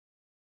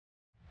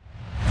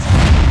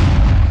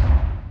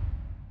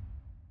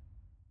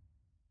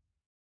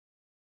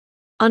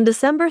On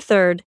December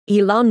 3rd,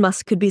 Elon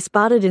Musk could be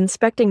spotted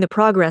inspecting the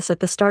progress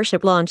at the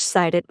Starship launch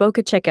site at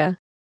Boca Chica.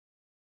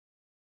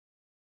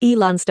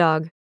 Elon's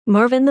dog,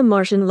 Marvin the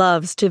Martian,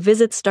 loves to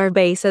visit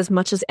Starbase as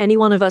much as any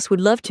one of us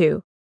would love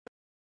to.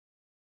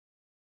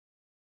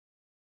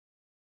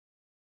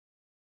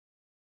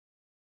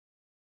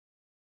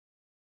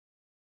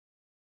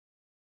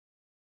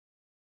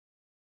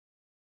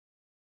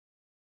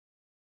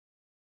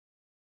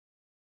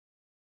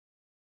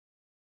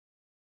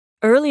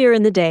 Earlier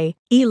in the day,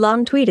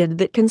 Elon tweeted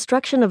that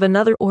construction of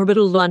another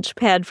orbital launch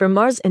pad for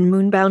Mars and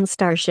moon-bound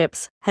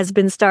starships has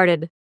been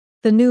started.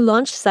 The new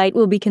launch site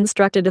will be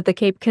constructed at the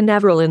Cape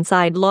Canaveral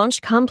inside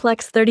Launch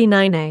Complex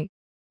 39A.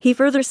 He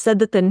further said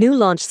that the new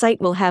launch site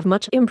will have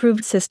much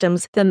improved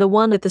systems than the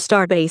one at the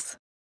Starbase.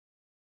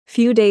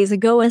 Few days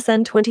ago,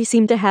 SN20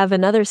 seemed to have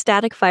another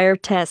static fire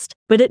test,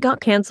 but it got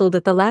cancelled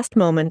at the last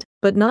moment,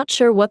 but not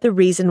sure what the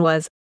reason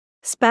was.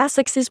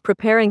 SpaceX is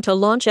preparing to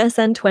launch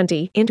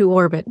SN20 into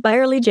orbit by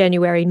early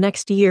January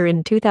next year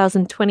in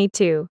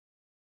 2022.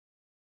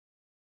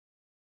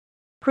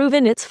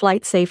 Proven its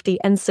flight safety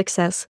and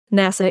success,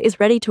 NASA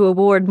is ready to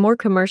award more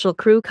commercial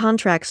crew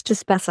contracts to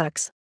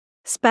SpaceX.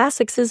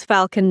 SpaceX's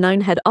Falcon 9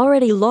 had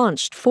already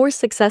launched 4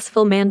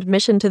 successful manned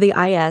missions to the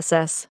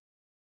ISS.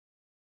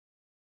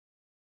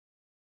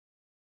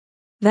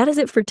 That is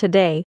it for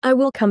today. I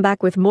will come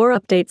back with more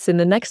updates in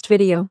the next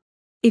video.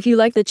 If you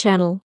like the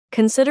channel,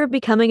 consider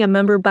becoming a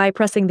member by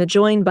pressing the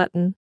join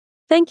button.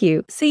 Thank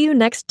you. See you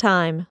next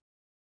time.